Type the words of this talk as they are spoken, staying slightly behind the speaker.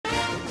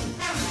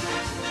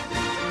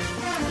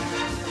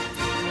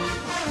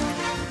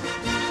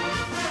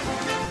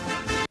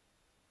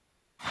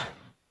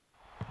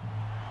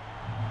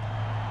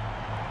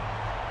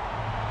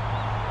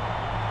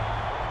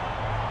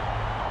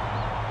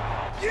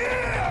Yeah!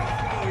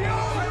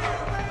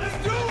 Let's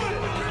do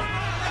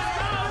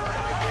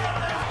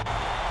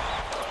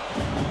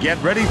it!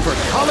 Get ready for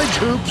College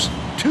Hoops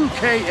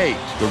 2K8.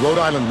 The Rhode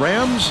Island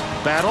Rams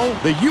battle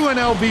the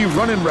UNLV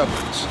Runnin'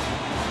 Rebels.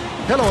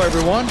 Hello,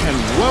 everyone, and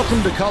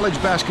welcome to college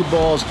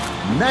basketball's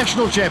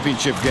national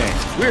championship game.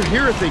 We're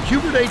here at the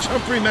Hubert H.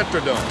 Humphrey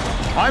Metrodome.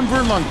 I'm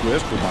Vern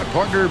Lundquist with my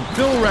partner,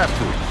 Bill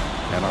Raftery,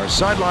 and our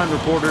sideline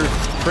reporter,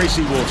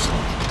 Tracy Wilson.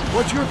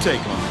 What's your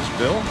take on this,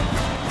 Bill?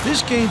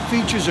 This game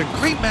features a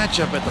great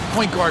matchup at the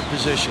point guard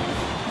position.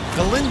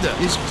 Galinda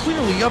is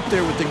clearly up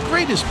there with the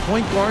greatest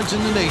point guards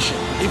in the nation.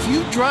 If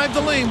you drive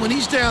the lane when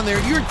he's down there,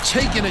 you're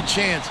taking a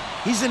chance.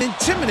 He's an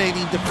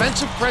intimidating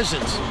defensive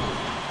presence.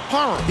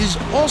 Parra is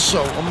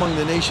also among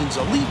the nation's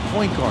elite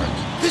point guards.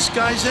 This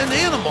guy's an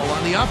animal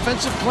on the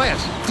offensive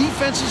glass.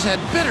 Defenses had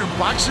better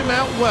box him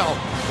out well,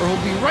 or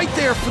he'll be right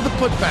there for the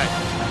putback.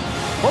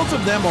 Both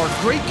of them are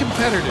great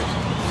competitors.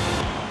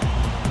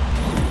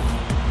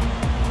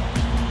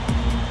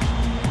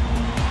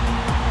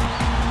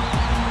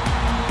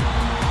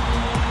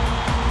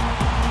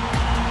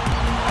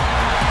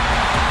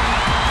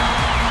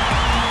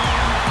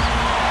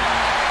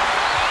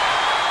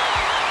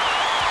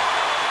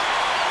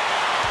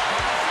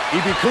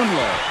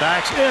 Ibikunle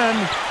backs in,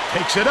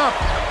 takes it up,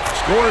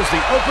 scores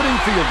the opening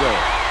field goal.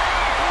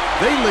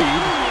 They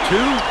lead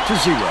 2-0.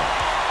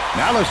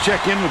 Now let's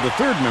check in with the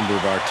third member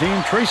of our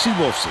team, Tracy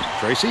Wolfson.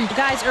 Tracy?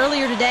 Guys,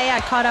 earlier today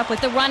I caught up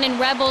with the Runnin'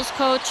 Rebels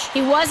coach.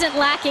 He wasn't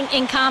lacking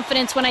in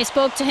confidence when I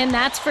spoke to him,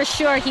 that's for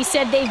sure. He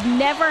said they've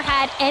never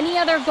had any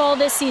other goal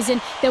this season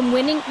than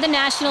winning the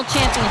national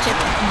championship.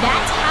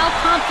 That's how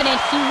confident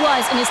he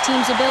was in his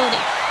team's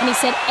ability. And he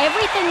said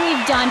everything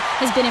we've done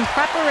has been in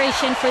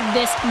preparation for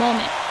this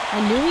moment. I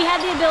knew we had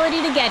the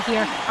ability to get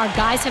here. Our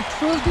guys have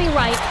proved me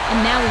right,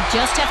 and now we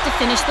just have to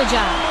finish the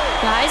job.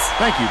 Guys?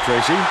 Thank you,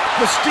 Tracy.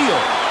 The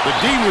steal. The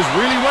D was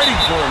really waiting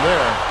for him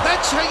there.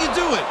 That's how you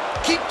do it.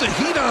 Keep the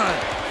heat on.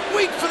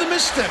 Wait for the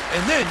misstep,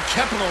 and then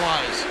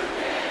capitalize.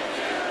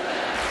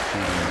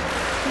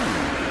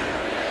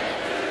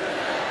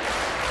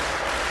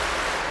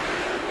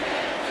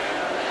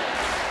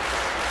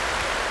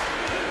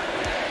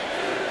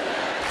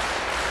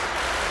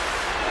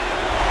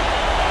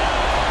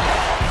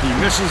 He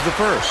misses the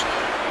first.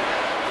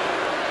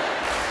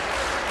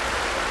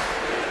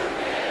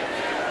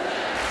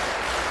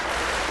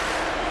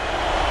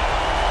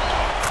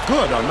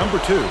 Good on number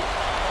 2.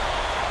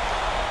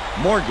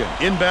 Morgan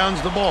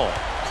inbounds the ball.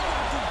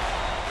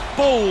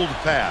 Bold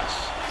pass.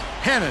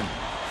 Hannon.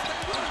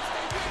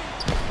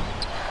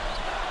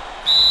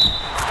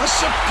 A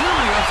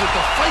superior effort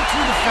to fight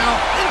through the foul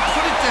and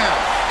put it down.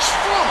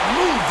 Strong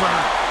move,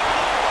 Vern.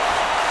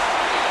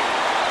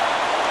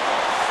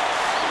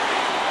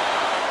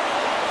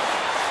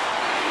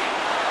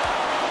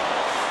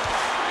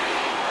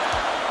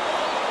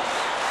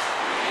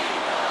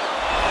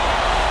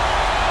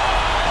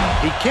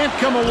 He can't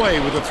come away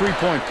with a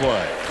three-point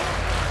play.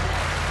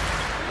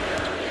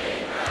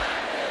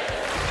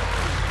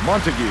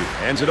 Montague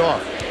hands it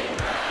off.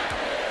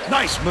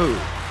 Nice move.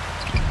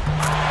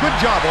 Good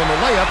job on the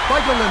layup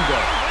by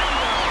Galinda.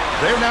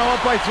 They're now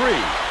up by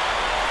 3.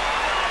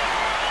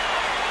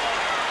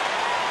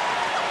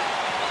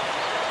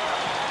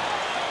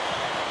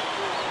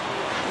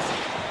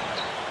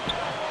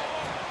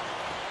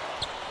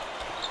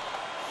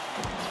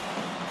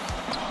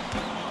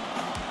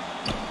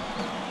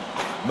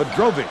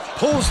 Madrovic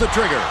pulls the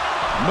trigger.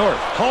 North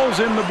calls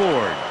in the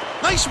board.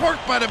 Nice work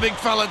by the big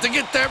fella to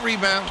get that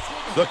rebound.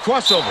 The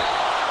crossover.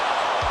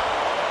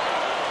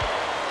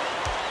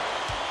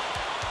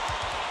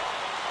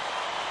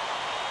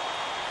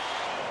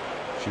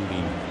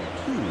 Shooting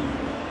 2.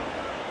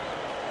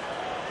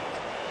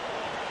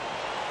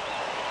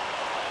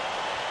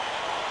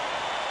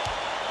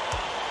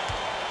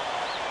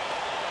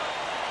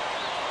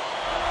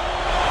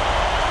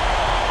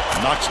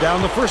 Knocks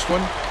down the first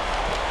one.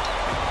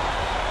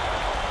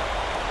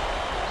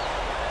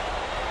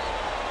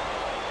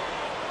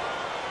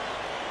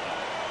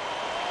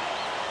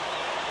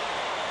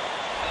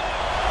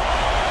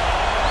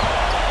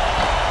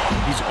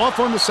 He's off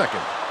on the second.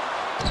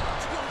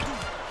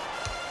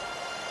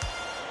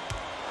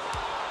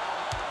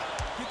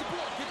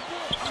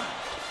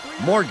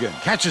 Morgan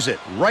catches it,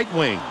 right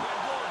wing.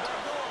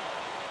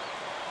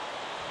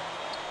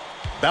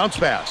 Bounce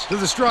pass to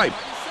the stripe.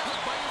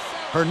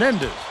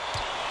 Hernandez.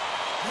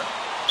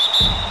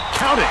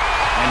 Count it,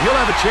 and he'll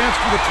have a chance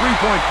for the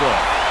three-point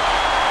play.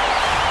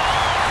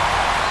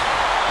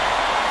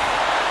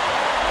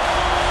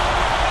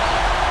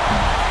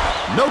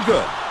 No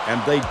good. And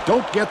they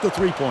don't get the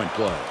three-point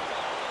play.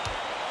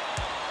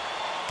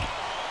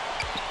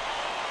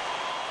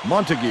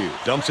 Montague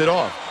dumps it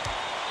off.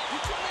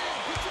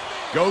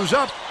 Goes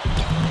up.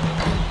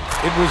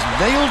 It was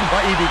nailed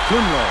by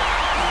Ibikunle.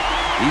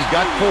 He's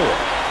got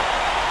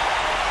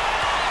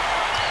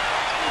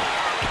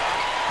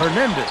 4.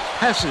 Hernandez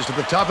passes to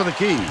the top of the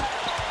key.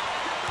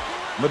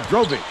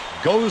 Madrovic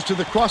goes to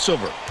the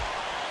crossover.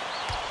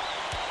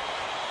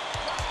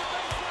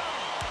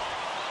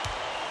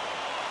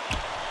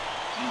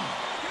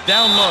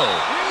 Down low.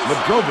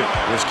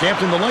 Madrovic was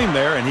camped in the lane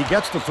there, and he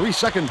gets the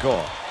 3-second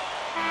call.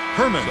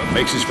 Herman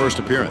makes his first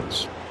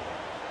appearance.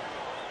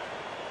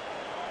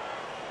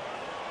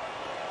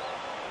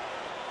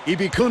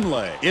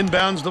 Ibikunle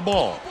inbounds the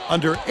ball.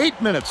 Under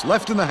 8 minutes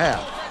left in the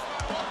half.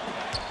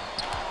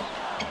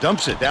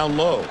 Dumps it down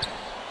low.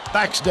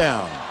 Backs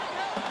down.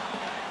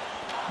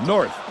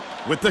 North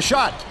with the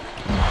shot.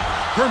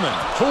 Herman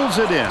pulls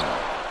it in.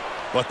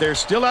 But they're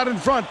still out in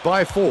front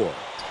by 4.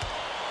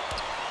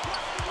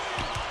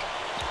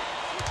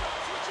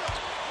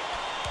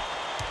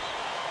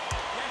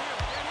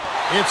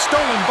 It's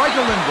stolen by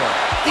Galindo.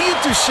 The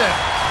intercept.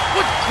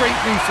 What great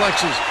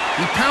reflexes.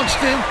 He pounced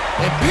in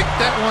and picked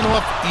that one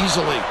up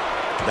easily.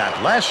 That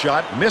last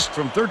shot missed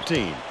from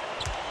 13.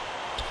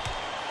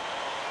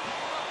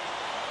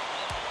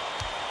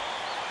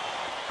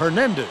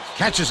 Hernandez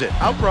catches it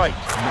outright.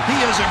 He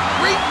has a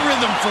great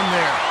rhythm from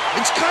there.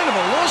 It's kind of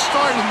a lost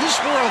art in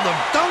this world of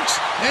dunks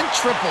and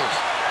triples.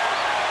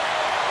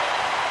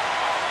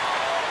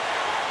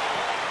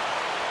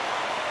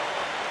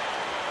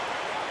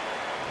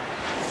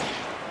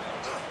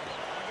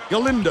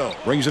 Galindo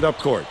brings it up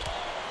court.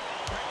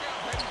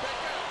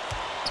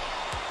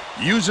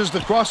 Uses the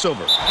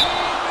crossover. That's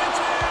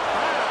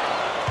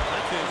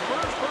his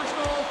first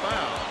personal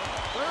foul.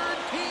 Third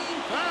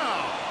team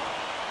foul.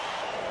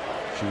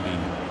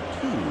 Shooting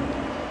 2.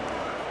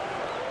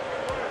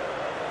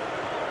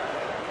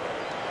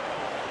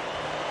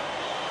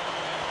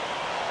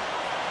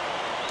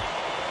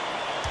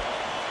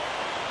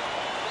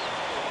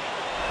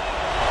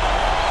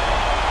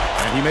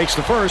 And he makes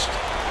the first.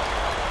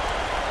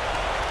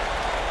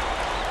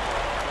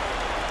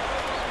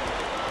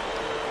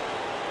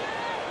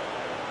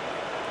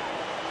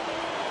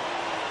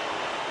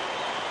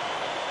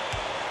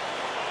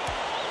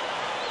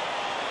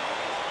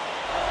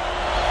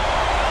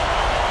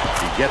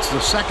 Gets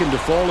the second to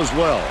fall as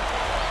well.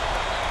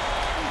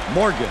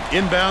 Morgan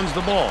inbounds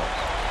the ball.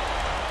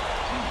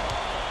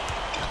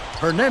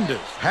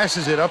 Hernandez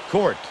passes it up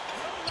court.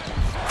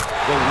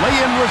 The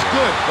lay-in was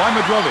good by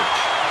Madrovic,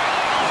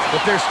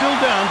 but they're still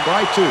down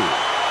by 2.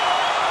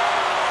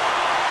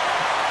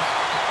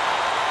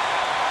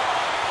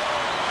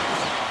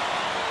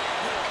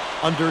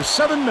 Under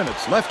 7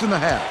 minutes left in the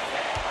half.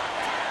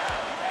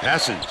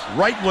 Passes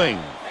right wing.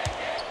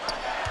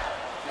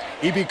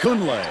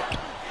 Ibikunle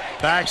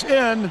backs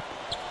in.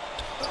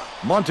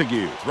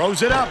 Montague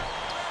throws it up.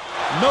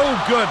 No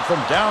good from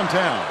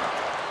downtown.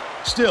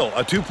 Still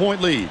a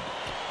 2-point lead.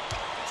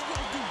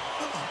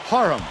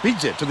 Haram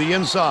beats it to the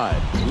inside.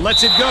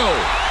 Lets it go.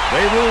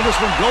 They rule this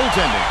one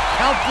goaltending.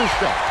 Count the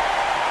shot.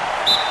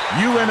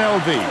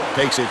 UNLV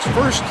takes its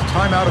first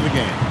timeout of the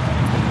game.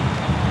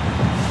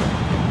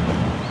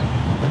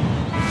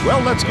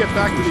 Well, let's get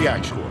back to the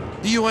action.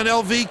 The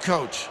UNLV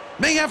coach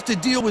may have to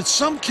deal with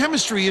some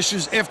chemistry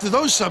issues after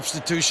those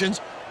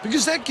substitutions,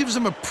 because that gives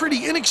them a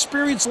pretty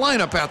inexperienced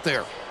lineup out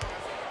there.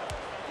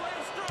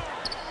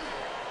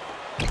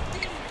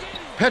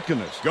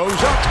 Petkonis goes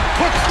up,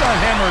 puts the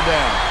hammer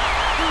down.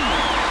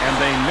 And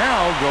they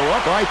now go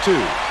up by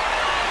 2.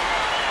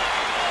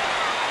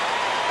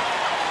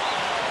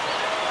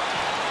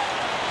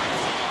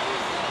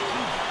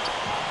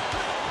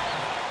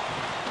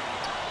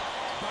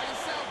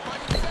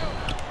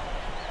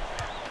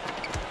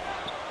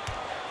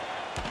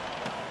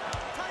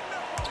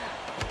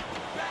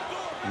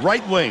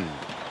 Right wing.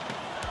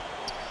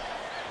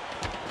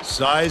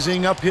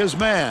 Sizing up his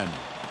man.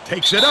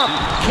 Takes it up.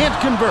 Can't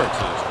convert,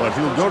 but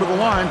he'll go to the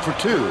line for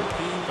 2.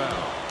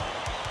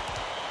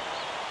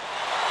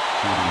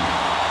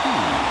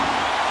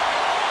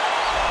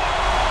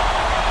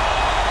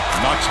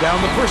 Knocks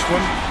down the first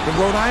one. The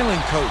Rhode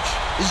Island coach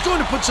is going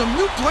to put some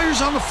new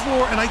players on the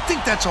floor, and I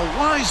think that's a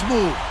wise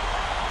move.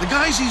 The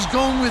guys he's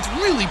going with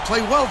really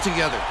play well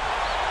together.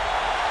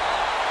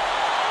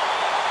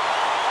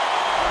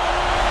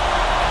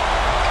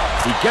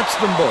 He gets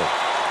them both.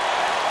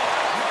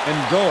 And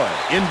Goy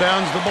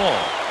inbounds the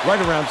ball. Right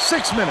around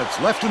 6 minutes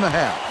left in the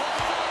half.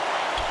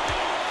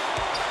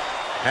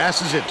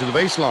 Passes it to the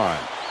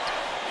baseline.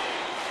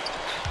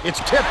 It's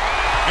tipped,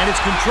 and it's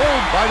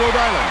controlled by Rhode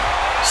Island.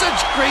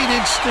 Such great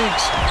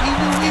instincts. He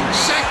knew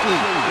exactly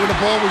where the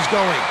ball was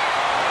going.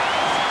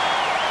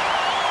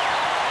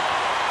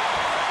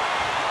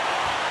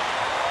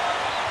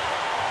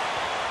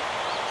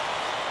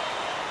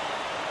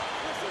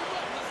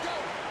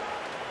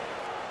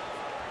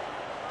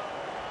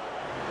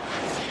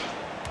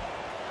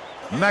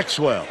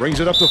 Maxwell brings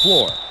it up the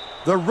floor.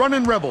 The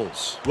running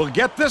Rebels will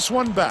get this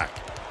one back.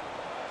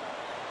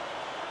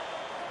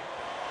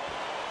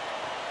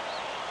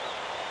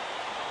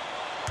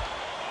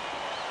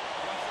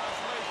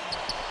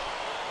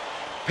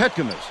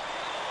 Petkonis.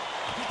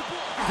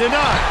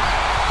 Denied.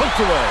 Hooked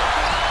away.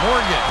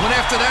 Morgan went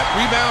after that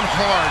rebound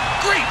hard.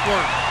 Great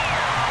work.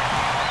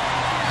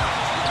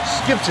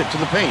 Skips it to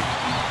the paint.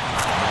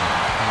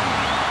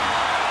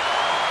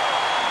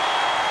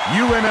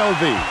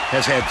 UNLV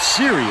has had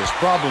serious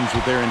problems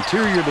with their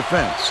interior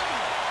defense.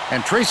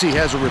 And Tracy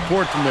has a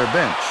report from their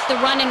bench. The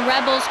running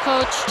Rebels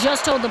coach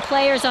just told the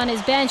players on his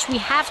bench, we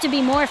have to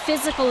be more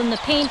physical in the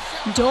paint.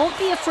 Don't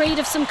be afraid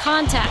of some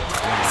contact.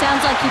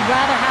 Sounds like he'd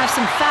rather have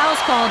some fouls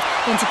called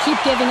than to keep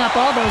giving up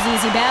all those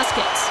easy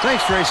baskets.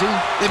 Thanks, Tracy.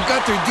 They've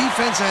got their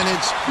defense, and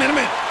it's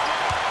minute.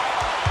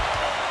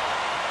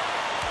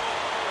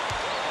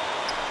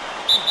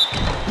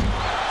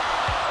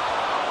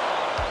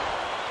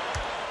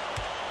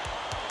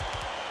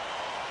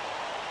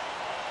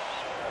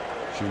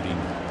 Shooting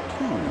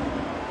 2.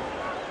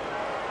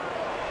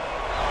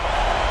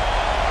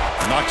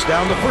 Knocks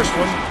down the first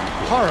one.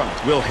 Parham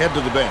will head to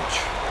the bench.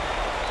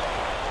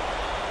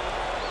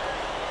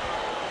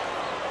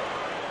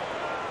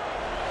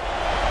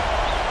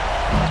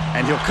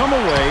 And he'll come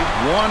away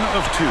 1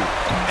 of 2.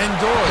 And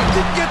Doyle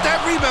didn't get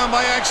that rebound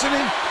by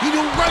accident. He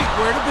knew right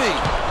where to be.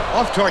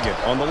 Off target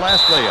on the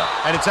last layup.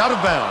 And it's out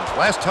of bounds.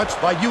 Last touch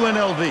by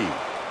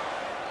UNLV.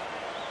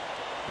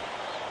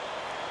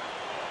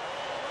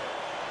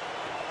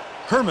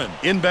 Herman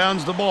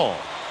inbounds the ball.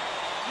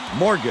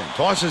 Morgan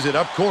tosses it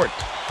up court.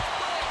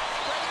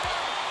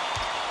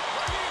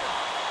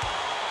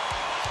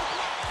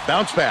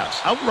 Bounce pass,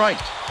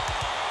 outright.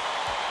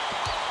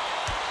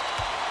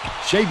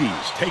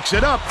 Shavies takes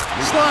it up,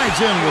 slides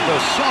in with a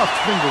soft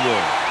finger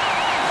roll.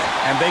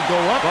 And they go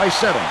up by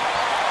 7.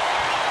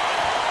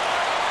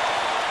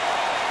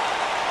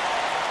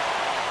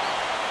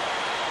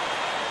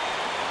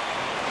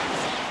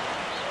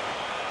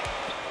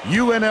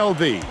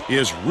 UNLV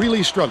is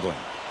really struggling.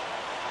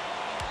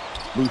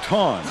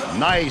 Mouton,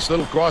 nice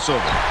little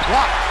crossover.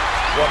 Blocked.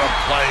 What a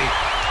play.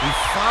 He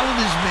followed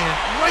his man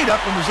right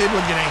up and was able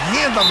to get a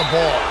hand on the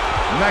ball.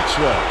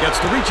 Maxwell gets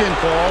the reach-in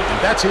call, and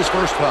that's his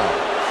first foul.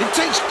 It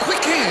takes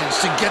quick hands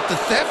to get the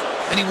theft,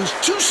 and he was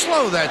too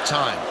slow that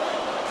time.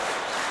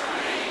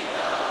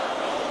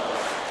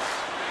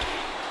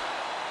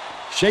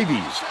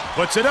 Shavies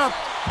puts it up,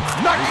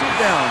 knocks it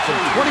down from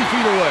 20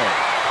 feet away.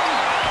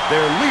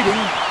 They're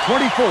leading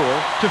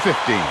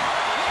 24-15.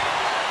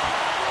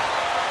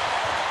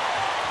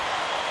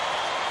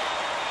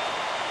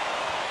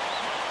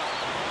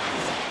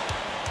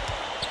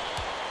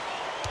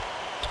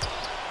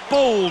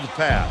 Bold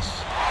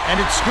pass, and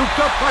it's scooped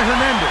up by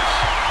Hernandez.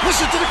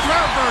 Listen to the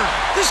crowd burn.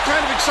 This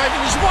kind of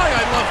excitement is why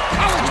I love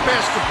college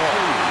basketball.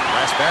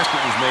 Last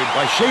basket was made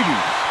by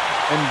Shavies,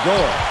 and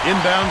Doyle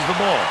inbounds the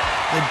ball.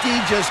 The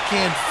D just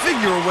can't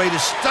figure a way to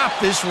stop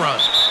this run.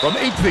 From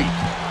 8 feet,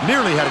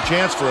 nearly had a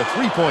chance for a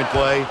three-point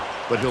play,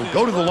 but he'll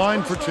go to the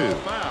line for 2.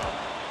 Foul.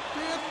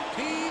 5th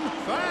team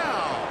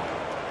foul.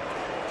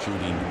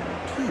 Shooting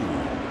 2.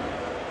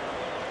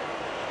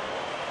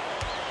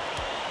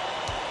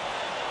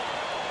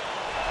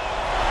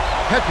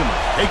 Heckman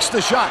takes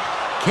the shot.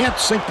 Can't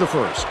sink the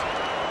first.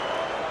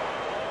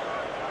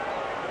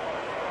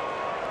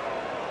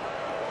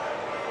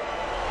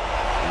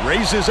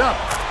 Raises up.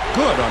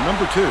 Good on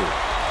number 2.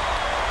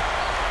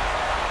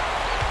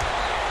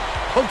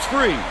 Pokes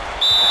free.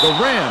 The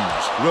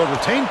Rams will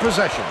retain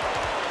possession.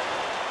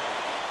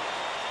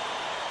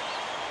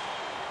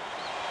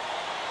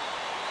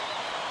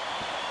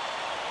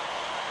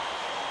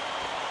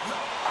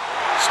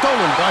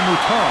 Stolen by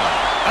Mouton.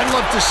 I'd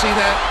love to see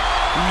that.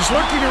 He was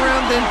lurking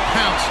around, then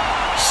pounced.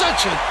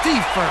 Such a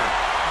thief bird.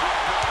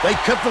 They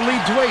cut the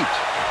lead to 8.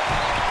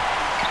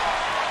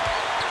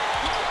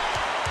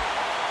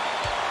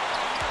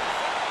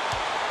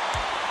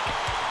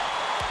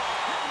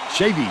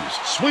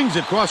 Shavies swings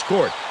it cross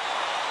court.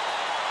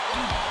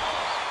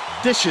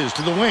 Dishes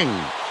to the wing.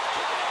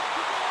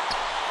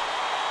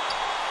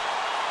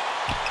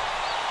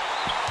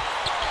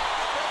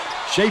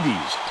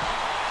 Shavies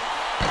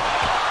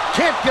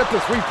can't get the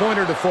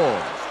three-pointer to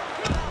fall,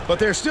 but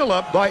they're still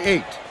up by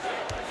 8.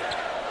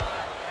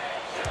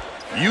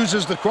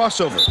 Uses the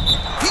crossover.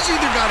 He's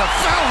either got to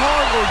foul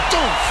hard or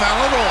don't foul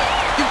at all.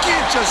 You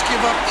can't just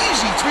give up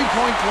easy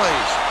three-point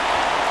plays.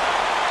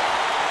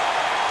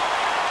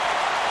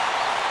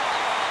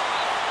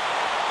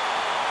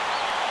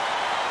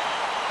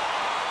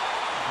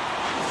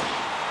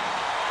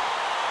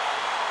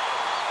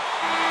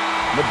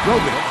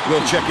 McGrogan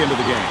will check into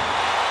the game.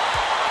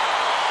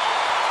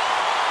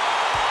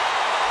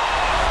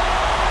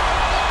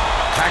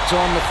 Tacks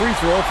on the free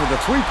throw for the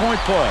three-point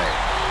play.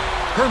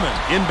 Herman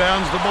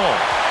inbounds the ball.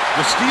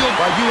 The steal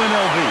by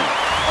UNLV.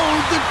 Oh,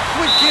 the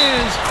quick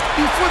hands.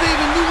 Before they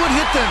even knew what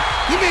hit them,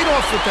 he made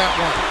off with that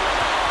one.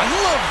 I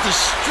love the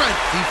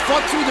strength. He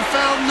fought through the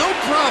foul, no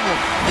problem.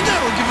 And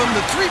that'll give him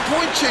the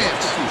three-point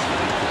chance.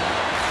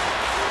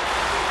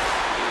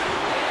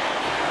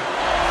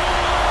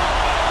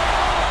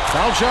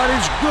 Foul shot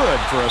is good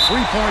for a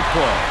three-point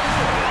play.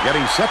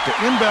 Getting set to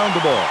inbound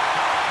the ball.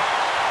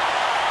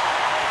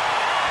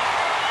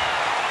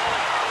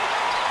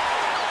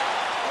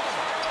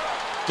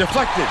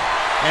 Deflected,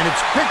 and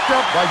it's picked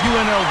up by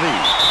UNLV.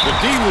 The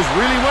D was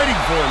really waiting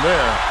for him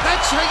there.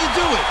 That's how you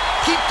do it.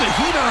 Keep the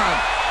heat on.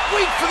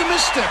 Wait for the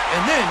misstep,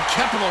 and then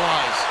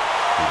capitalize.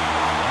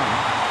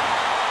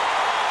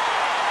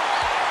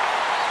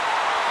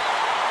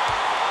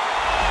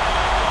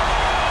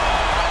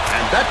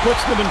 And that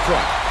puts them in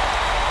front.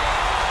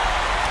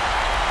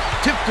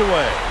 tipped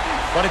away,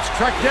 but it's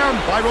tracked down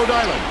by Rhode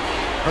Island.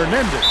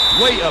 Hernandez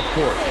way up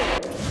court.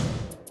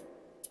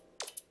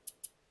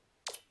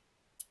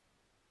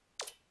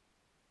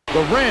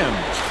 The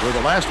Rams were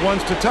the last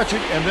ones to touch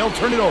it, and they'll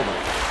turn it over.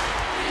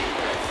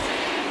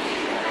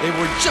 They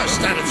were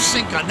just out of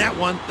sync on that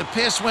one. The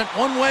pass went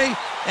one way,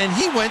 and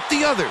he went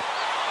the other.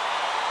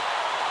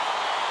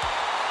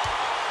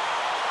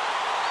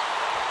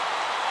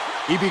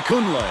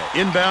 Ibikunle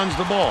inbounds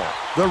the ball.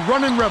 The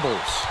running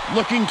Rebels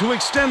looking to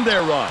extend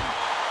their run.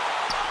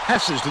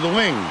 Passes to the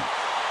wing.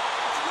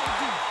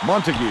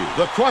 Montague,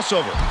 the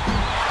crossover.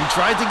 He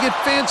tried to get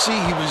fancy.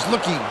 He was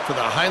looking for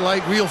the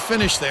highlight reel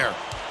finish there.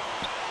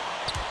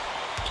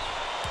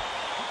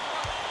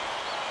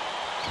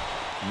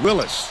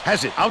 Willis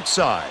has it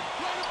outside.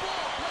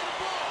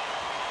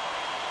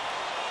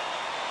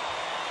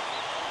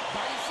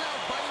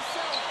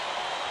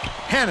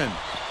 Hannon.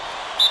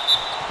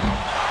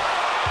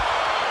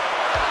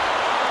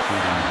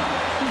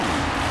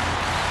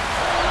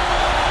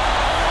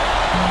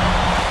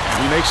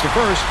 He makes the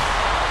first.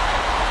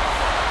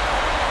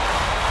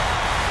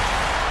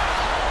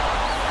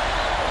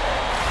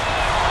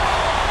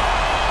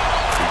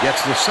 He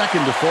gets the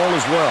second to fall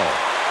as well.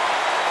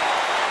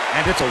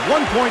 And it's a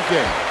one-point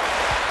game.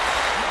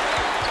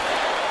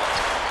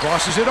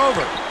 Crosses it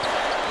over.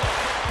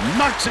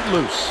 Knocks it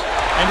loose.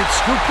 And it's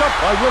scooped up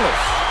by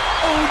Willis.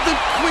 Oh, the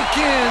quick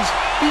hands.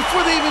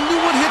 Before they even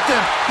knew what hit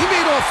them, he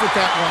made off with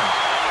that one.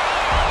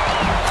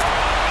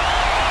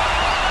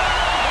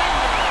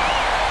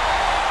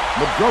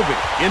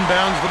 Modrovic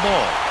inbounds the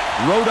ball.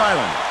 Rhode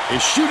Island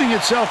is shooting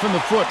itself in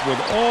the foot with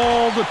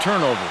all the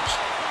turnovers.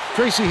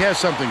 Tracy has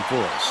something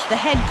for us.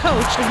 The head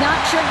coach is not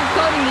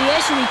sugarcoating the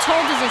issue. He told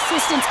his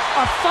assistants,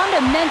 our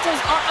fundamentals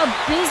are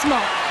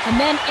abysmal.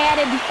 And then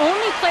added, the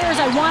only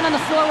players I want on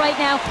the floor right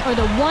now are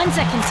the ones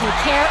that can take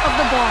care of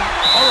the ball.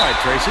 All right,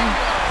 Tracy.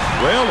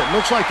 Well, it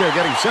looks like they're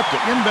getting set to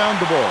inbound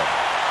the ball.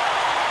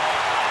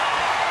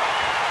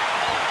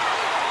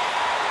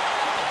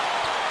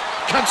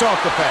 Cuts off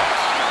the pass.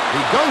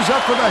 He goes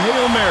up for the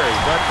Hail Mary,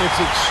 but it's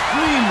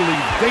extremely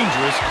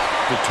dangerous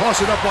to toss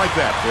it up like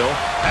that, Bill.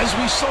 As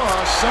we saw,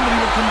 somebody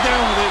will come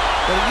down with it,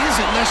 but it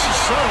isn't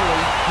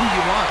necessarily who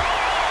you want.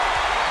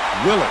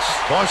 Willis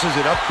tosses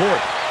it up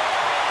court.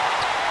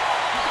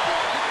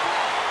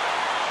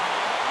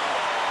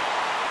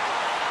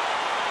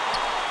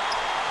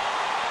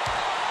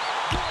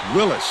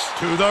 Willis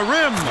to the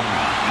rim.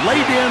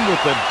 Laid in with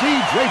the D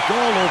draped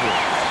all over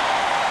it.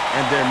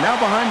 And they're now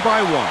behind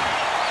by one.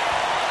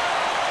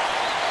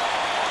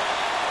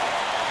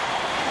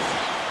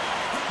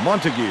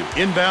 Montague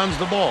inbounds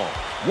the ball.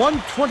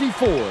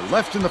 1:24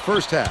 left in the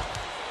first half.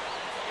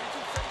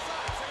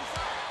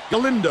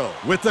 Galindo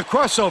with the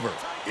crossover.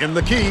 In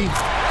the key.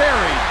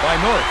 Buried by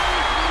North.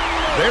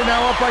 They're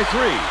now up by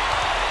 3.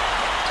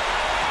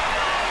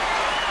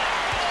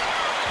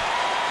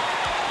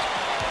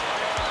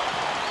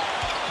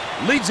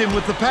 Leads him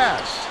with the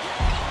pass.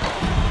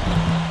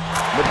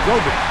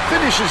 Modrovic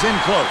finishes in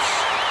close.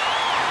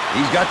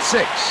 He's got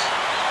 6.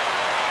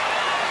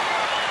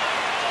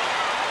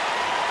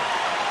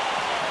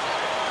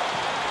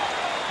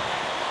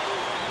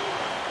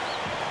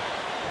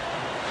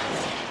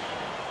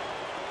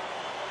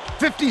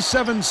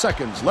 "57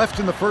 seconds left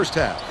in the first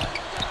half.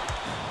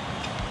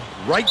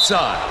 Right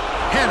side.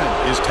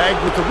 Hannon is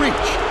tagged with the reach.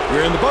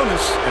 We're in the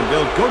bonus, and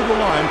they'll go to the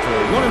line for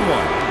a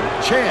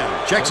 1-and-1.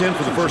 Chan checks in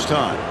for the first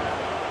time.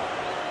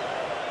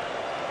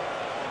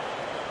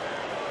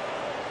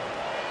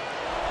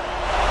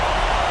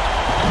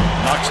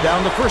 Knocks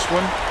down the first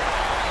one.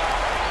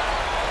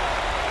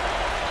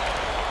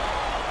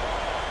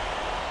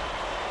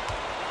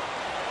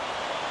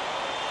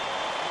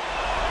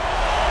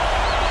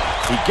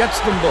 He gets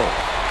them both.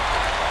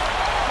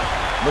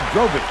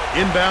 Modrovic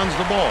inbounds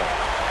the ball.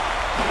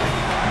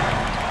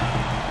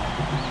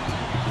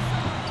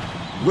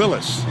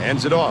 Willis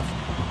hands it off.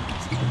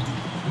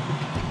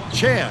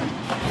 Chan.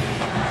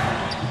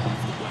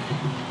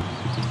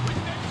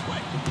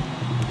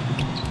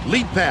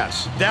 Lead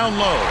pass, down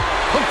low,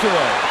 hooked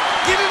away.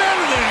 Get it out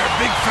of there,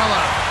 big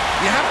fella.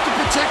 You have to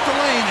protect the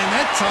lane, and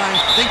that time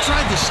they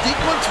tried to sneak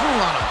one through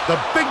on him. The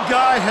big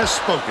guy has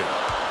spoken.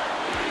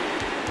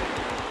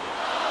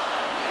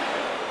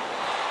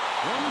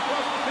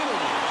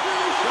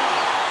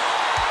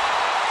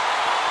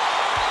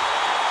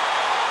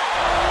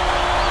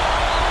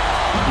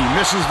 He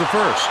misses the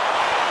first.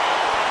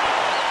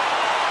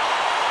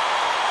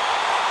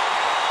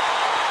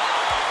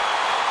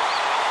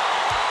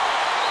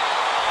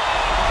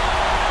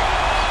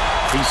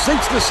 He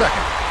sinks the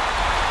second.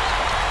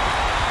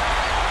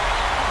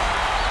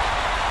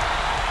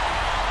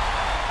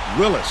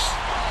 Willis.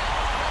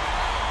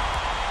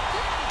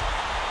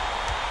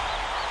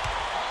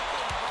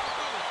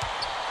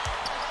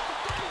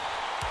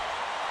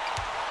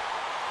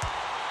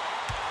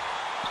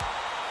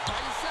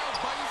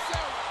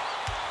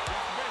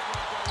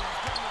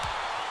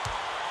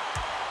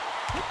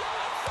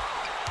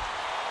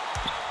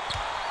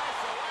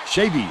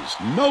 Chavy's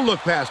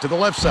no-look pass to the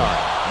left side.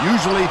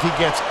 Usually if he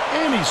gets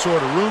any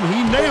sort of room,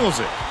 he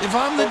nails it. If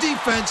I'm the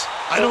defense,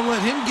 I don't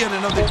let him get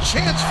another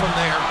chance from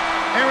there.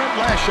 Errant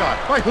last shot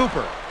by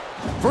Hooper.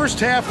 First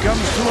half comes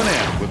to an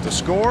end with the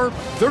score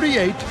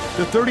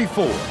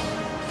 38-34.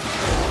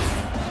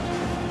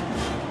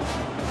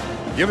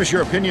 Give us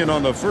your opinion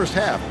on the first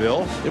half,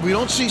 Bill. If we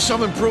don't see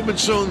some improvement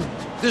soon,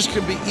 this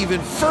could be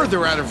even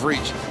further out of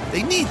reach.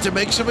 They need to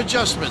make some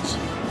adjustments.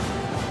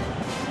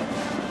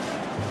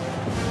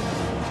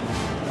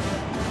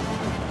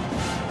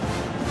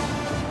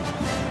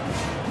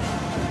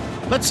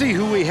 Let's see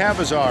who we have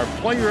as our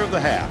player of the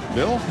half.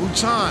 Bill?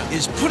 Bhutan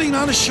is putting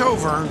on a show,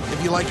 Vern.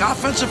 If you like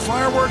offensive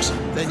fireworks,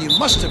 then you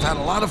must have had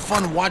a lot of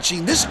fun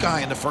watching this guy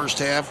in the first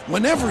half.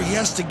 Whenever he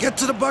has to get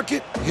to the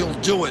bucket, he'll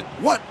do it.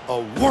 What a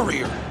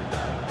warrior.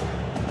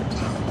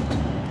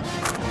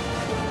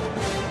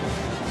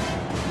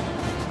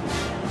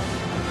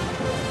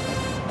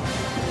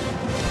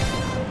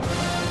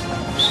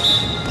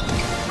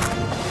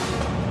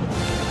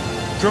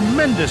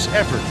 Tremendous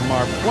effort from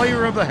our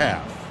player of the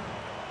half.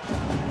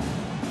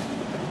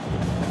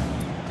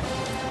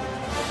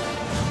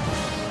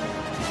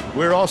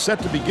 We're all set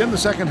to begin the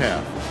second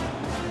half.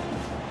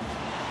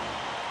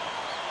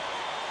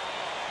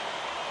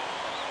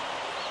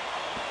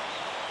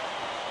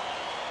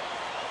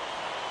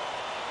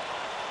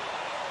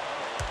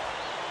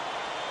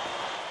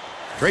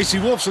 Tracy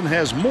Wolfson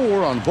has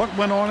more on what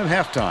went on at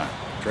halftime.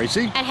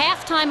 Tracy? At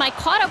halftime, I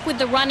caught up with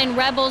the running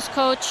Rebels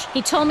coach.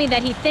 He told me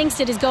that he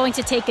thinks it is going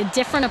to take a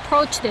different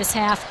approach this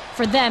half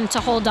for them to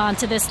hold on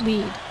to this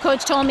lead.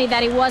 Coach told me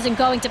that he wasn't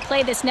going to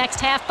play this next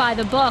half by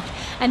the book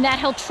and that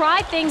he'll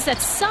try things that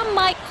some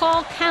might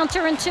call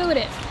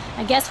counterintuitive.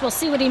 I guess we'll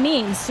see what he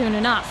means soon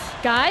enough.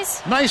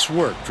 Guys? Nice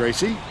work,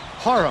 Tracy.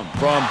 Haram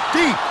from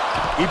deep.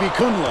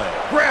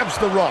 Ibikunle grabs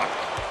the rock.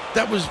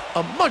 That was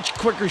a much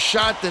quicker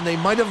shot than they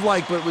might have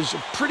liked, but it was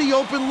a pretty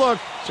open look,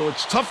 so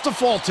it's tough to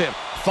fault him.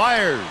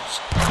 Fires.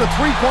 The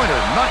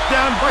three-pointer knocked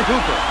down by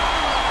Hooper.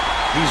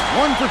 He's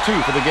 1 for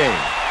 2 for the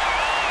game.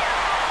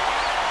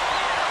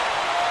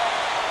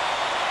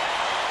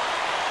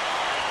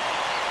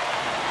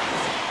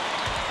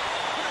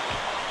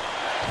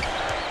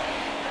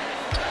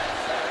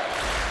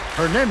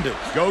 Hernandez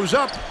goes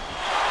up.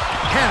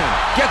 Cannon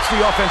gets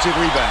the offensive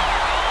rebound.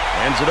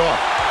 Hands it off.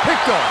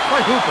 Picked off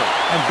by Hooper.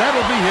 And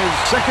that'll be his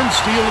second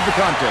steal of the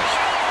contest.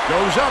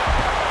 Goes up.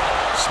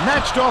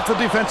 Snatched off the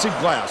defensive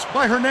glass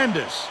by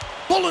Hernandez.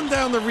 Pulling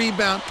down the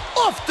rebound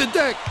off the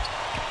deck.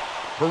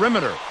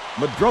 Perimeter.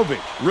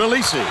 Modrovic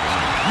releases.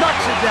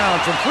 Knocks it down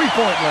from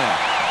three-point land.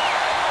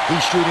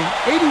 He's shooting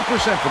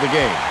 80% for the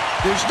game.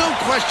 There's no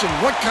question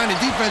what kind of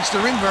defense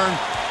they're in, Vern.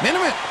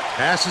 Minute.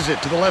 Passes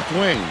it to the left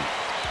wing.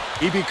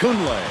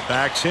 Ibikunle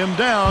backs him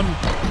down.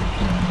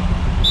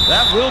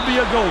 That will be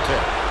a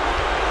goaltend.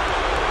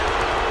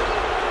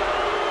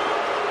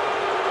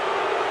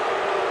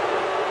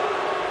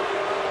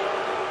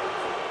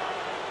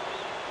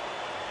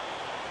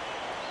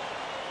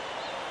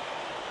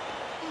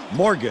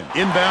 Morgan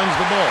inbounds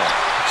the ball.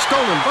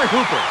 Stolen by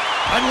Hooper.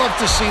 I'd love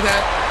to see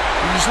that.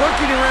 He was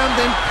lurking around,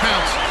 then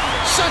pounced.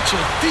 Such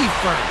a thief,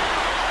 Vern.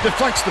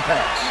 Deflects the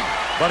pass,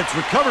 but it's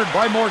recovered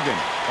by Morgan.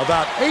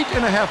 About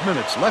 8.5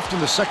 minutes left in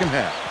the second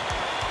half.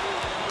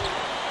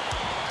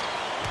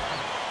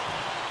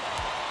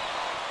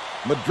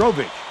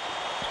 Modrovic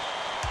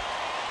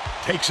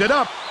takes it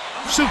up.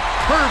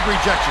 Superb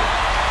rejection.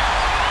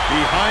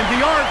 Behind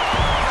the arc.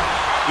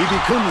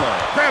 Ibikunle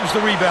grabs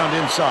the rebound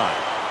inside.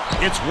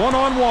 It's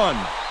one-on-one.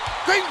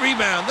 Great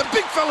rebound. The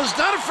big fella's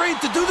not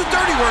afraid to do the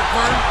dirty work,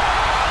 Vern.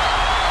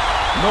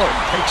 North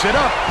takes it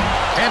up.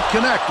 Can't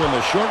connect on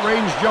the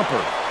short-range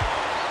jumper.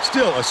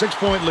 Still a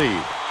 6-point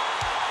lead.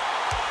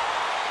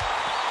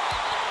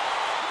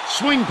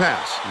 Swing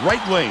pass,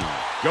 right wing.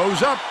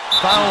 Goes up.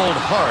 Fouled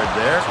hard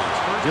there.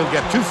 He'll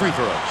get 2 free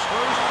throws.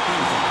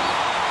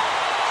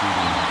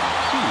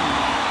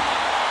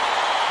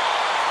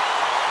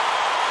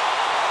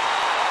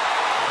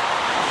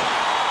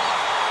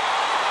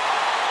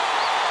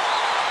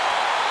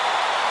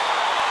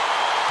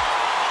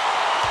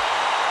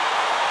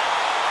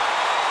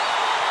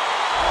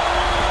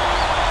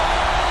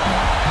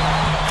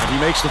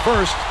 Makes the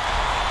first.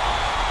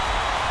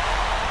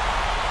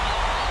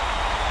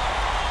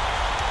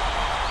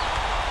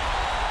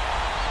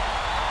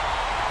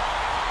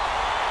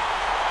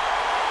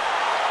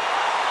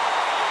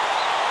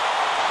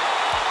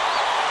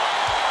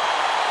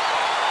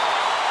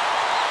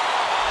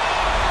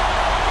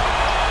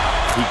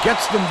 He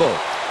gets them both.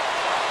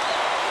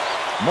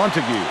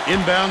 Montague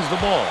inbounds the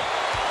ball.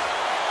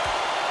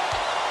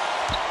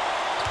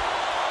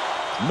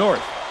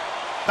 North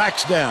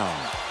backs down.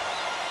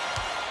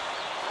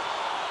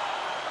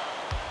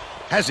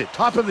 Has it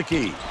top of the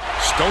key.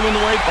 Stolen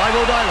away by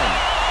Rhode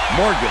Island.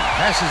 Morgan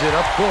passes it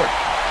up court.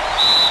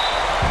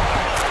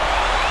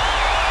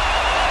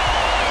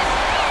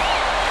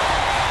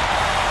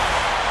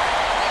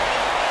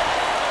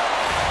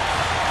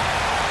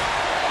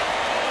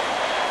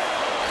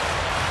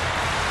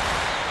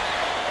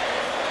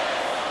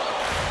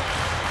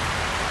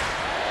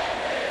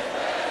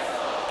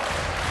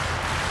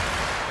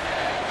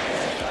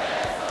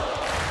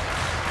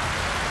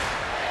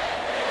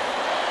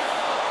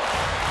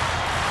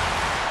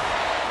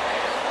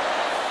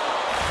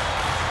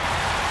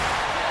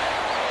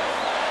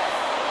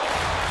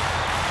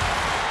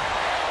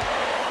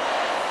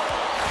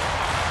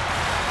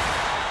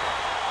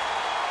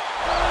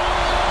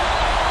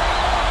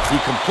 He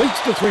completes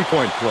the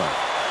three-point play.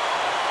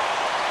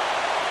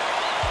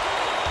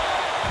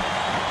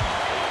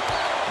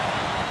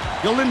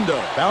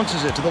 Galindo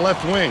bounces it to the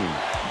left wing.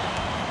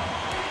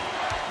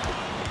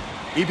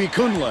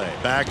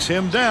 Ibikunle backs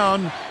him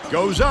down,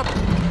 goes up,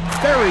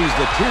 buries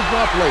the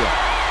teardrop layup.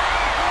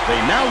 They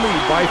now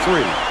lead by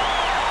 3.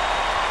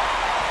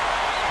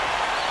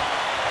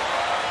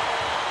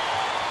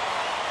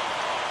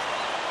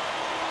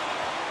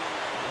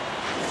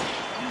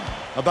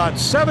 About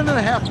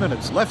 7.5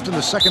 minutes left in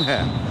the second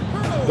half.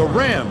 The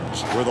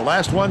Rams were the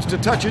last ones to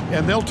touch it,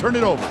 and they'll turn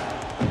it over.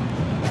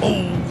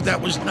 Oh, that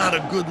was not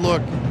a good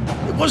look.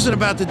 It wasn't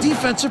about the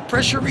defensive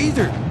pressure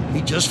either.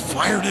 He just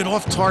fired it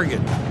off target.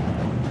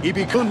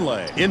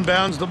 Ibikunle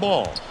inbounds the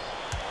ball.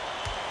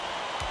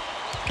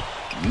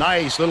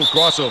 Nice little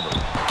crossover.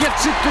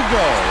 Gets it to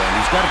go, and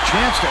he's got a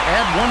chance to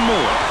add one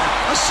more.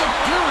 A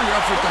superior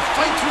effort to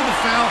fight through the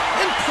foul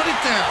and put it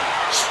down.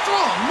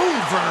 Strong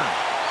move, Vern.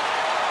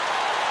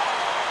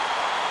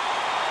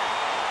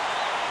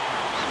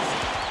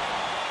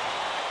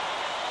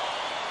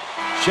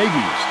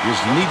 Shavies is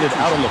needed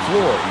out on the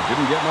floor. He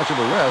didn't get much of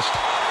a rest.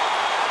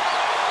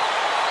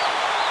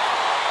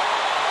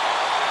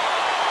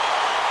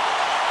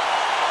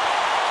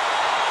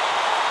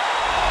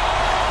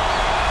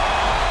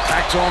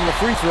 Backs on the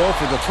free throw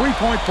for the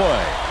three-point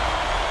play.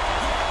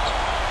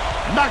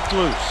 Knocked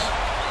loose.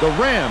 The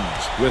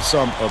Rams with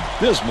some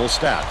abysmal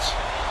stats.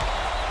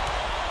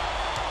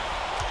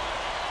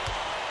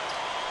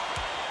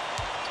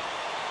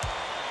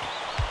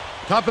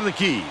 Top of the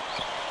key.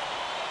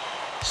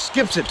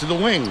 Skips it to the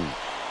wing.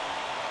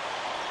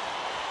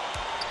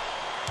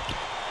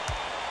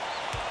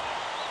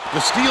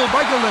 The steal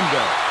by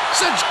Galindo.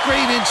 Such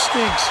great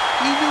instincts.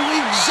 He knew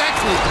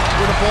exactly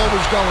where the ball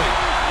was going.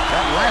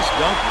 That last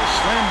dunk was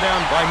slammed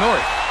down by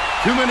North.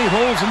 Too many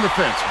holes in the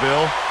fence,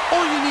 Bill.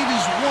 All you need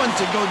is one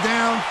to go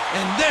down,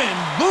 and then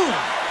boom!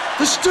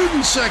 The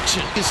student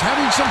section is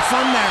having some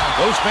fun now.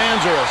 Those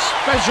fans are a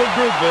special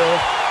group, Bill.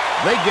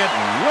 They get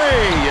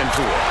way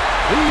into it.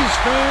 These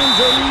fans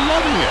are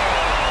loving it.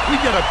 We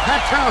get a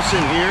packed house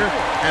in here,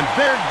 and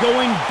they're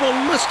going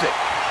ballistic.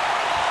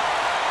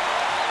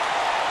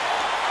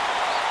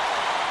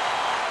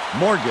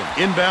 Morgan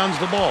inbounds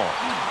the ball,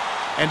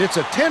 and it's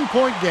a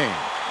 10-point game.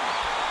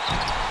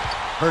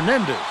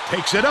 Hernandez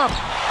takes it up,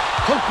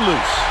 hook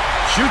loose,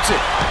 shoots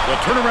it. The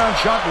turnaround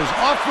shot was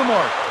off the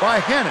mark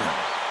by Hannon.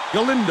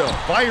 Galindo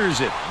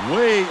fires it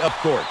way up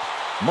court.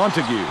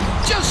 Montague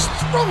just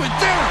throw it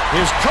down.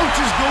 His coach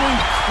is going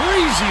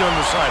crazy on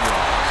the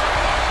sidelines.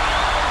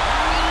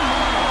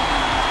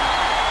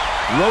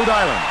 Rhode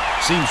Island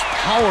seems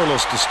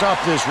powerless to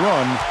stop this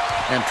run,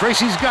 and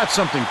Tracy's got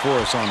something for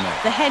us on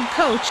that. The head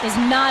coach is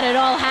not at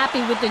all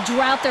happy with the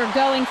drought they're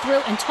going through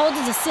and told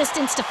his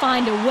assistants to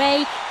find a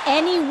way,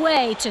 any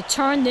way, to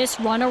turn this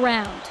run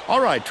around.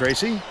 All right,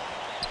 Tracy.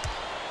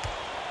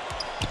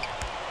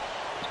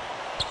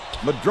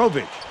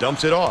 Madrovic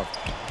dumps it off.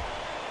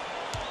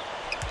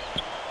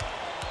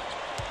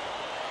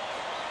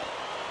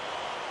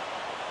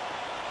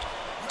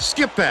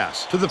 Skip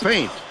pass to the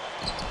paint.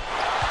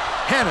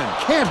 Hannon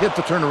can't hit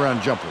the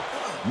turnaround jumper.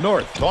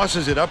 North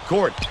tosses it up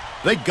court.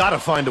 They got to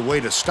find a way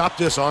to stop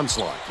this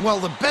onslaught. Well,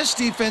 the best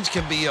defense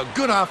can be a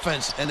good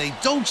offense, and they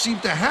don't seem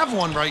to have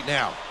one right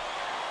now.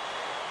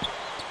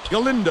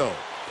 Galindo.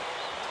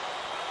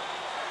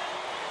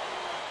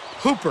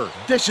 Hooper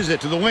dishes it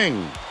to the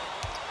wing.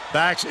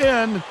 Backs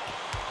in.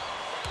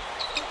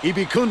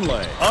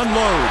 Ibikunle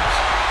unloads.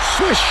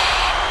 Swish!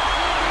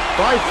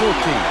 By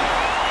 14.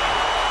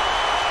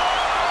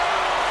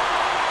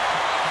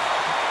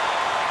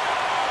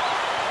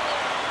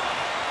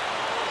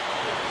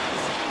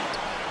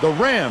 The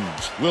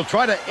Rams will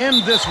try to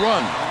end this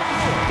run.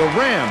 The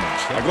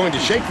Rams are going to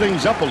shake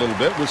things up a little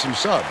bit with some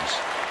subs.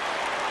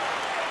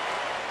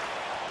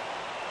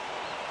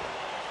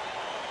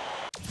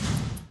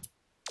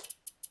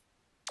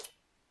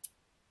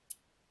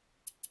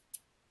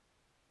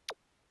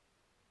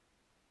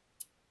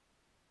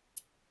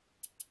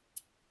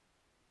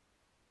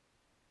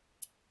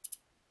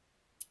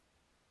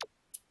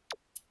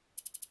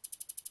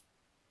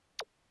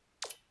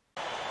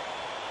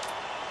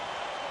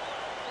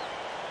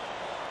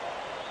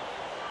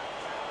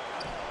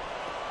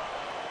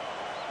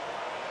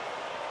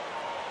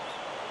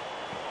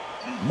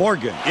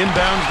 Morgan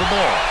inbounds the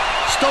ball.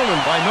 Stolen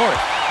by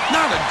North.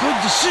 Not a good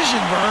decision,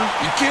 Vern.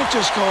 You can't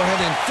just go ahead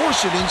and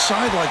force it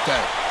inside like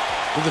that.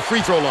 To the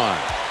free throw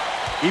line.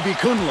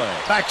 Ibikunle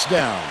backs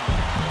down.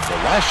 The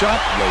last shot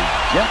laid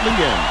gently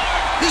in.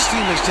 This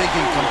team is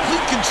taking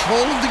complete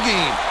control of the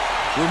game.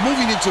 We're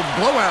moving into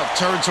blowout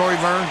territory,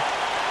 Vern.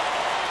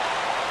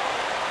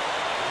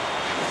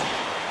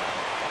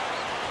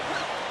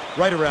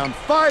 Right around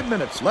 5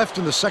 minutes left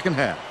in the second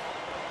half.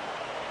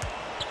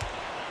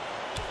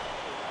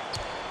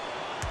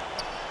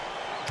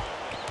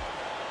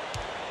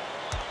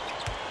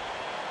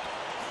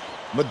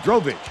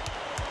 Madrovic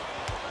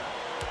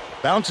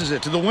bounces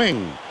it to the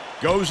wing.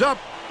 Goes up.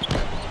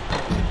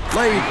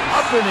 Laid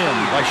up and in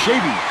by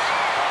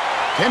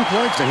Shavies. 10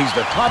 points, and he's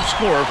the top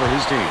scorer for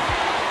his team.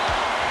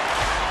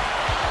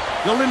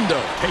 Galindo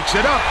takes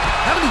it up.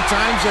 How many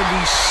times have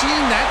we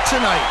seen that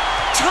tonight?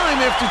 Time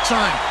after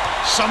time.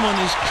 Someone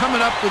is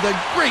coming up with a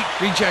great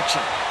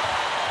rejection.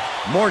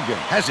 Morgan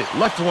has it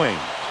left wing.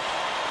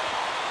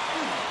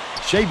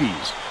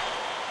 Chavis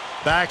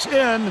backs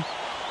in.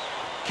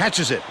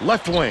 Catches it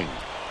left wing.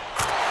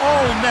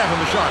 Oh, net on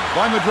the shot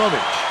by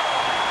Madrovic.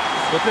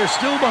 But they're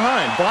still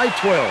behind by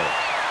 12.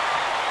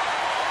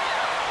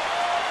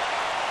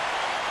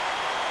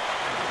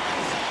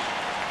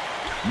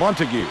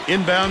 Montague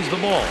inbounds the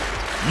ball.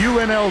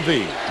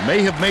 UNLV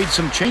may have made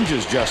some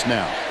changes just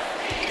now.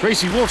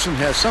 Tracy Wolfson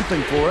has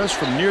something for us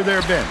from near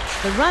their bench.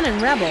 The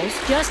Runnin' Rebels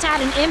just had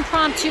an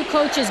impromptu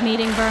coaches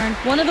meeting, Vern.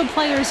 One of the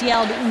players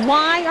yelled,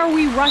 "Why are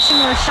we rushing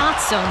our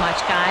shots so much,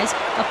 guys?"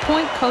 A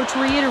point coach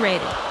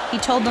reiterated. He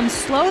told them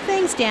slow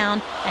things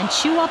down and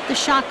chew up the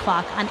shot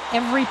clock on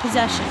every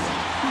possession.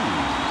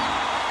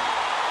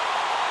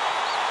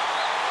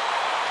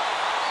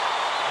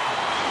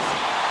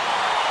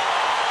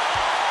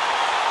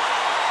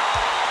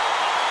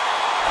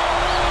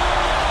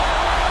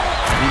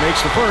 He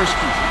makes the first.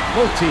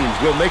 Both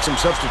teams will make some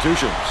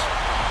substitutions.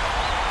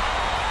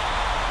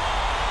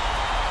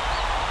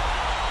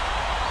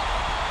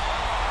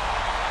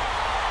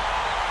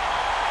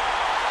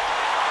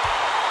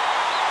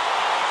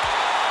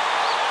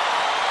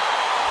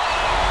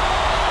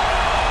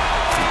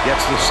 He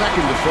gets the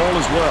second to fall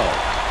as well.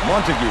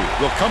 Montague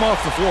will come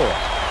off the floor.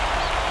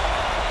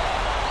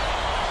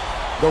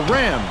 The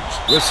Rams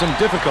with some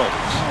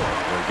difficulties.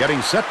 They're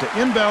getting set to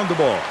inbound the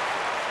ball.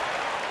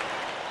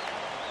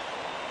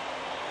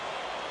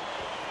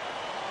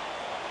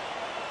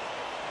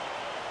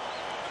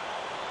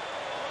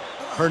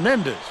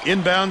 Hernandez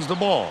inbounds the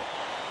ball.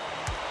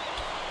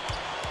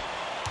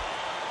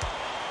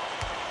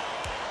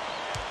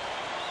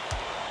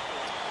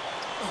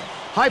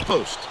 High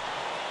post.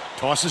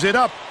 Tosses it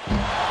up.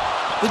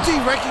 The D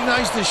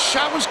recognized the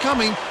shot was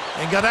coming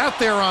and got out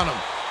there on him.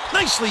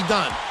 Nicely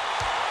done.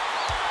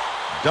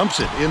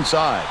 Dumps it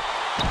inside.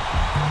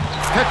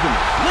 Peckham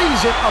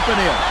lays it up and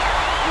in.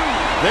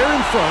 They're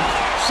in front,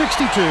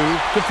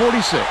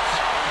 62-46.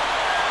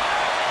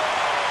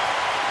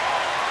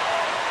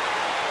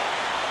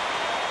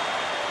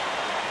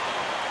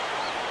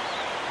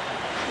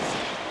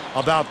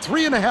 About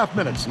 3.5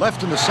 minutes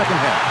left in the second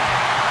half.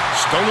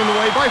 Stolen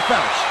away by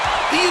Faust.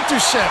 The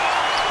intercept.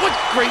 What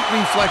great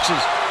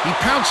reflexes. He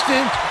pounced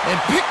in and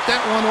picked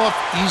that one off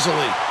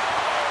easily.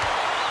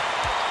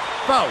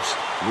 Faust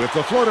with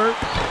the floater.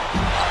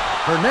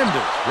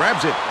 Hernandez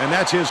grabs it, and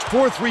that's his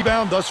 4th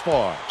rebound thus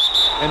far.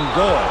 And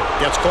Doyle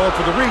gets called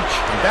for the reach,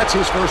 and that's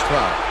his first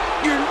foul.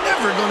 You're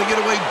never going to get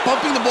away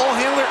bumping the ball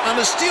handler on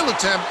a steal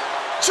attempt.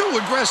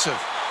 Too aggressive.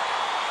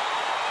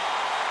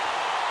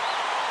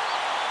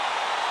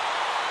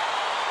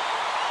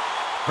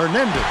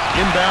 Hernandez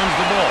inbounds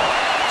the ball.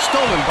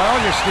 Stolen by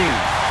Augustine.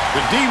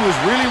 The D was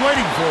really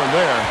waiting for him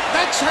there.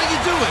 That's how you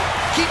do it.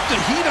 Keep the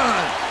heat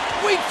on.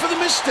 Wait for the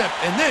misstep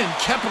and then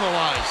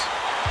capitalize.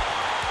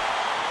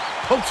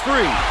 Pokes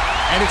free,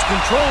 and it's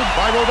controlled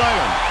by Rhode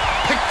Island.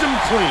 Picked him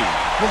clean.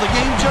 Well, the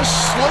game just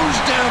slows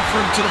down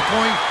for him to the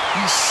point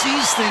he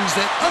sees things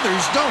that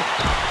others don't.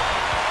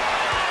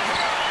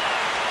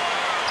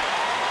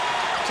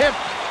 Tip,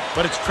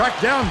 but it's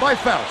tracked down by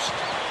Faust.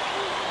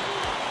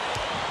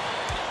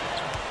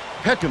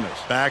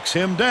 Petkonis backs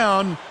him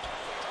down.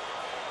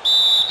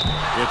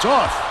 It's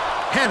off.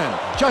 Hannon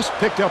just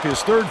picked up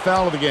his 3rd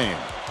foul of the game.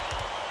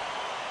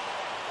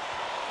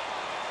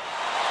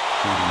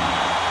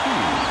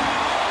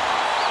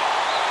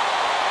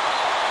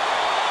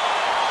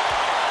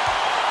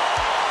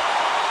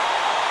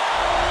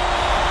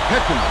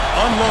 Petkonis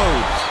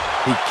unloads.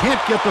 He can't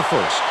get the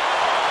first.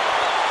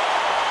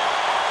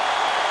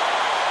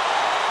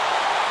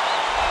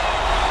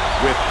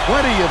 With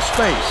plenty of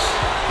space,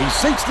 he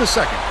sinks the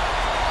second.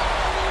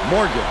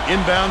 Morgan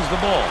inbounds the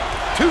ball.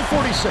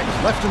 2:46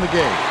 left in the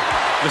game.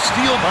 The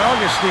steal by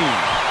Augustine.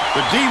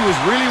 The D was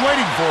really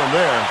waiting for him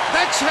there.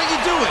 That's how you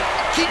do it.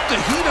 Keep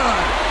the heat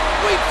on.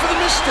 Wait for the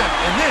misstep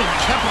and then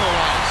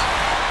capitalize.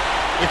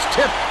 It's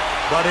tipped,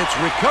 but it's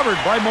recovered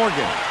by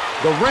Morgan.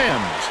 The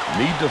Rams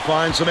need to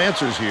find some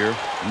answers here.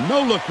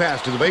 No look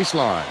pass to the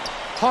baseline.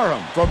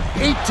 Parham from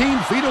 18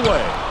 feet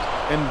away.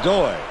 And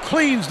Doyle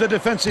cleans the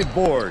defensive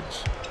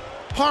boards.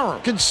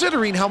 Parham,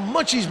 considering how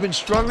much he's been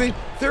struggling,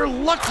 they're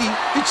lucky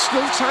it's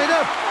still tied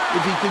up.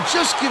 If he can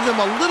just give them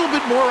a little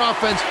bit more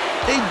offense,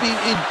 they'd be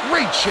in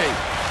great shape.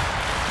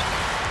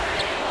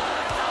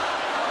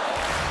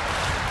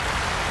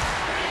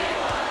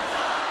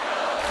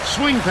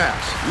 Swing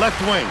pass,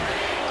 left wing.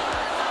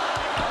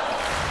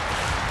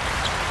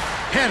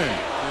 Hannon.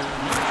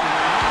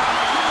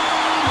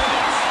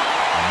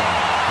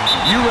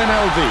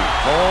 UNLV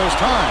calls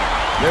time.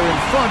 They're in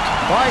front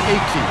by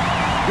 18.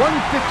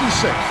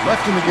 1:56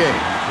 left in the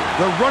game.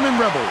 The Runnin'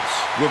 Rebels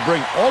will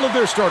bring all of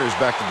their starters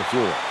back to the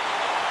floor.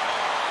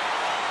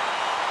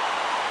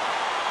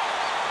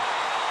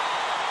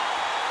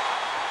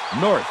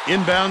 North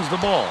inbounds the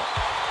ball.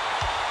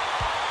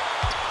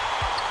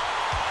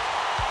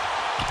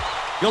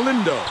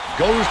 Galindo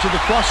goes to the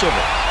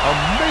crossover.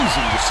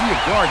 Amazing to see a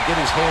guard get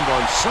his hand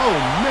on so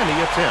many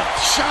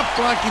attempts. Shot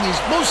blocking is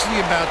mostly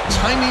about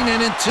timing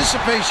and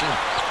anticipation.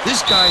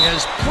 This guy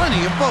has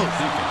plenty of both.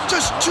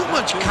 Just too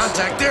much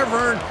contact there,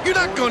 Vern. You're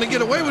not going to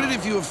get away with it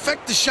if you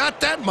affect the shot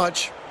that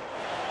much.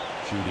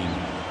 Shooting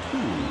 2.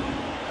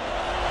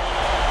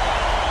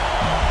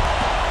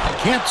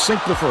 Can't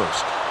sink the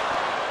first.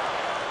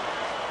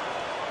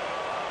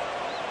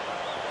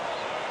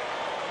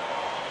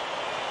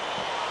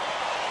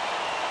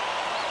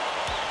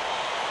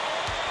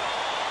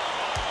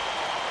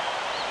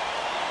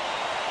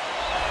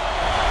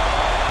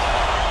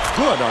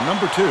 Good on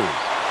number 2.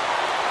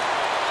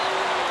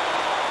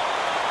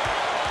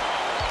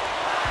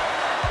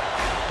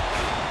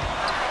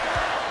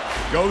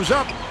 Goes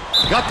up.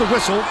 Got the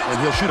whistle,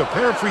 and he'll shoot a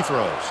pair of free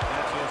throws.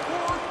 That's his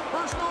 4th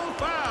personal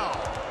foul.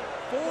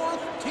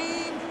 4th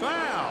team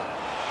foul.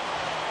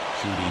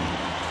 Shooting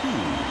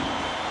 2.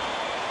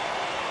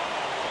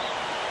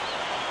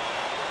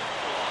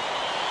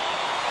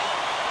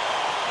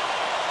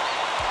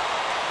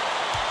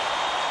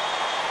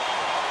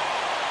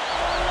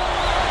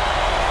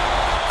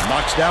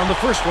 Knocks down the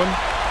first one.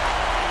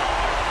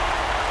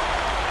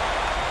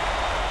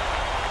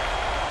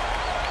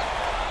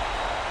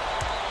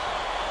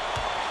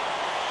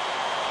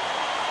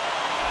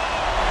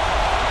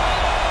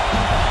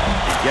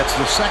 He gets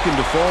the second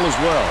to fall as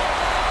well.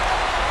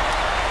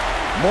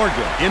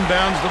 Morgan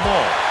inbounds the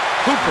ball.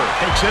 Hooper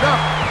takes it up.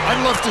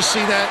 I'd love to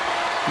see that.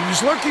 He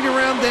was lurking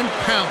around, then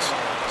pounced.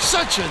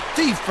 Such a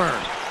thief,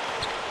 Vern.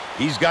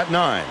 He's got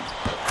 9.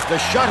 The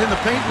shot in the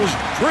paint was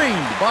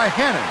drained by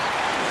Hannon.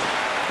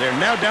 They're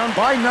now down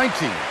by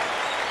 19.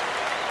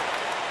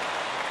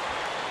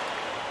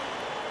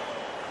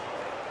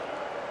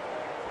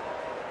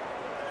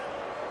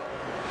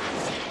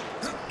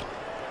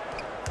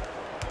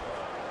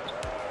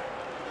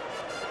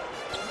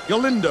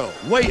 Galindo,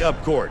 way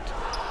up court.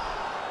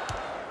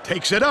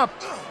 Takes it up.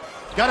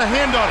 Got a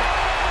hand on it.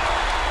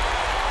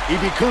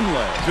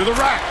 Ibikunle to the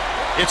rack.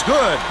 It's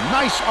good.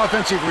 Nice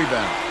offensive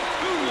rebound.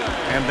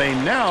 And they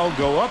now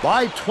go up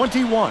by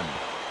 21.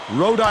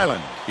 Rhode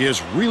Island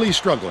is really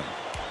struggling.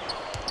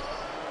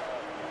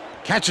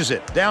 Catches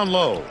it down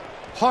low.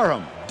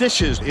 Parham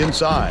dishes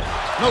inside.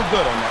 No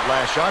good on that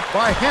last shot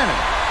by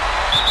Hannon.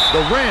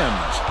 The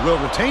Rams will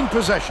retain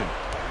possession.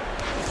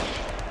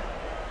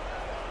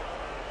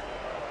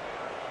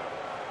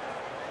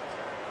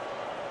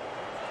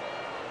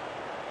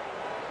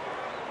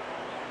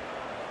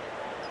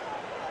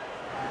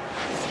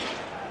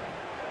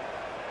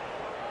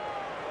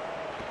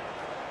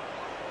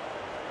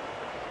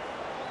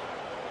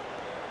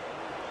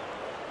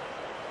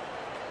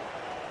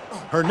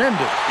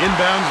 Hernandez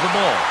inbounds the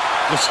ball.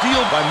 The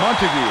steal by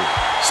Montague.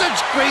 Such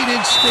great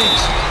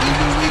instincts. He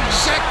knew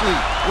exactly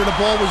where the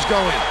ball was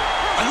going.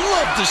 I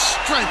love the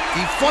strength.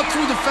 He fought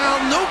through the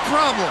foul, no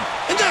problem.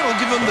 And that'll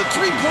give him the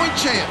three-point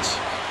chance.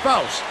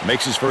 Faust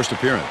makes his first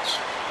appearance.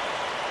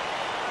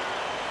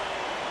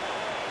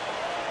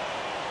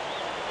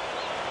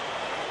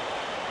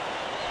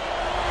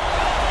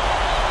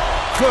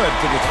 Good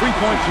for the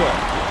three-point play.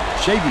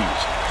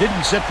 Shavies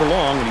didn't sit for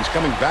long, and he's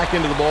coming back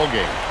into the ball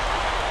game.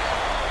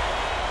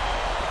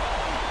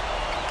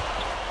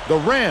 The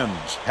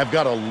Rams have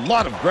got a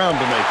lot of ground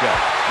to make up.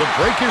 The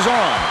break is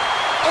on.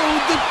 Oh,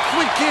 the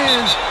quick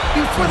hands.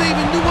 Before they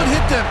even knew what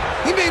hit them,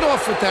 he made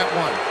off with that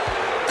one.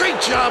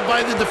 Great job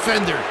by the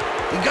defender.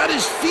 He got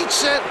his feet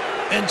set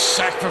and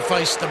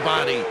sacrificed the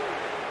body.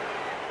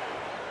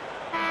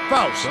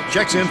 Faust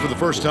checks in for the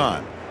first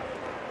time.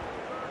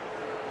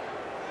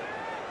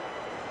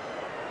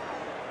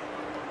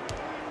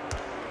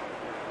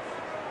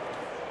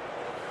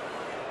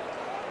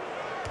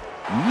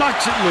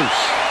 Knocks it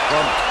loose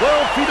from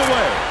 12 feet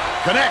away.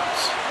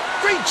 Connects.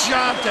 Great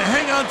job to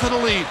hang on to the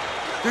lead.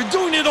 They're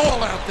doing it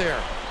all out there.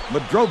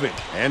 Madrovic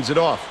hands it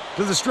off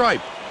to the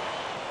stripe.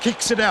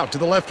 Kicks it out to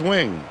the left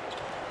wing.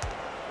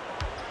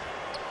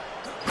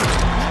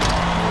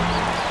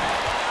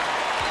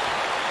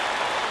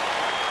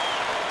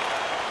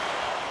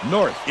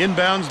 North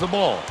inbounds the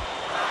ball.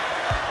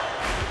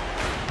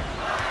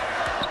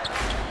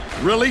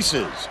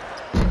 Releases.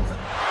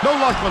 No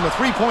luck on the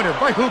three-pointer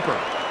by Hooper.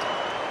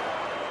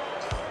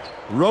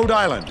 Rhode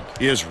Island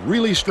is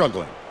really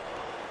struggling.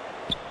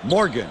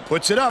 Morgan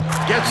puts it up,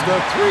 gets the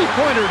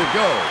three-pointer to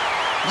go.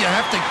 You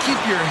have to keep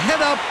your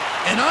head up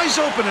and eyes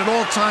open at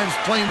all times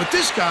playing with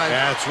this guy.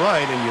 That's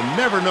right, and you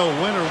never know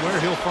when or where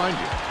he'll find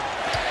you.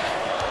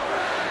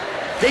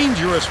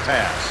 Dangerous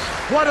pass.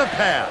 What a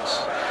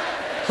pass.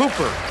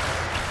 Hooper.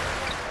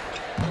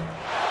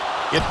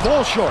 It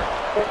falls short.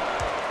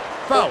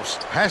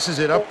 Faust passes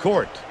it up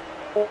court.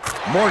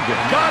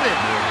 Morgan got it.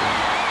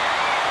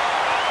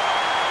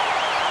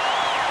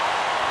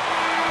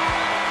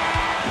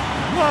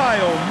 My,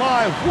 oh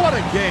my, what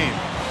a game.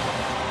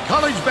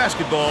 College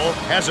basketball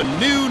has a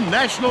new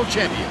national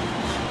champion.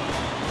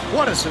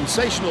 What a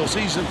sensational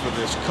season for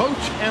this coach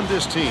and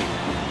this team.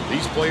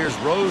 These players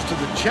rose to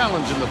the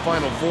challenge in the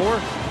Final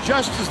Four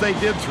just as they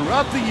did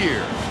throughout the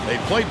year. They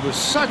played with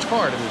such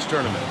heart in this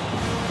tournament.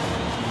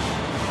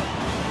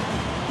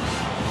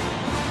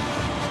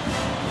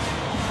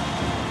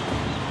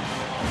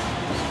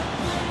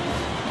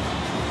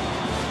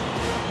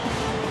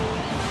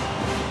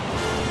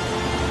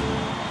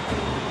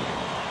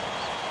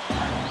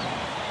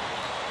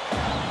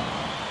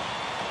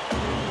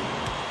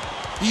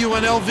 The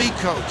UNLV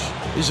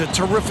coach is a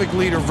terrific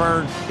leader,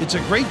 Vern. It's a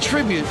great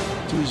tribute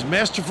to his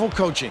masterful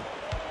coaching.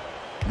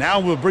 Now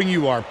we'll bring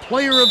you our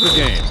player of the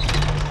game.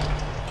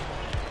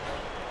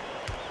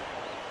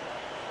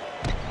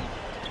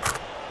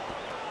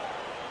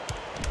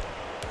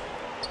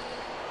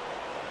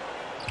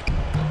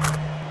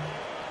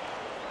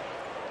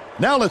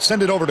 Now let's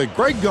send it over to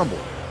Greg Gumbel.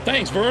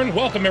 Thanks, Vern.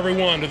 Welcome,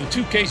 everyone, to the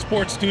 2K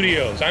Sports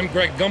Studios. I'm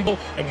Greg Gumbel,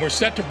 and we're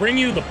set to bring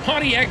you the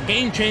Pontiac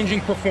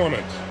game-changing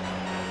performance.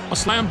 A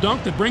slam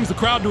dunk that brings the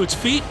crowd to its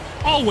feet?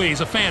 Always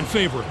a fan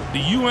favorite.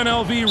 The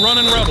UNLV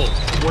Runnin' Rebels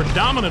were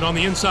dominant on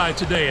the inside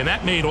today, and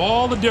that made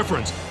all the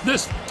difference.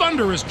 This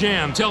thunderous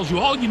jam tells you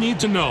all you need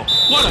to know.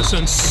 What a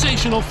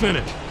sensational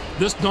finish.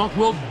 This dunk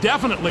will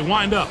definitely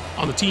wind up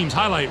on the team's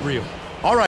highlight reel.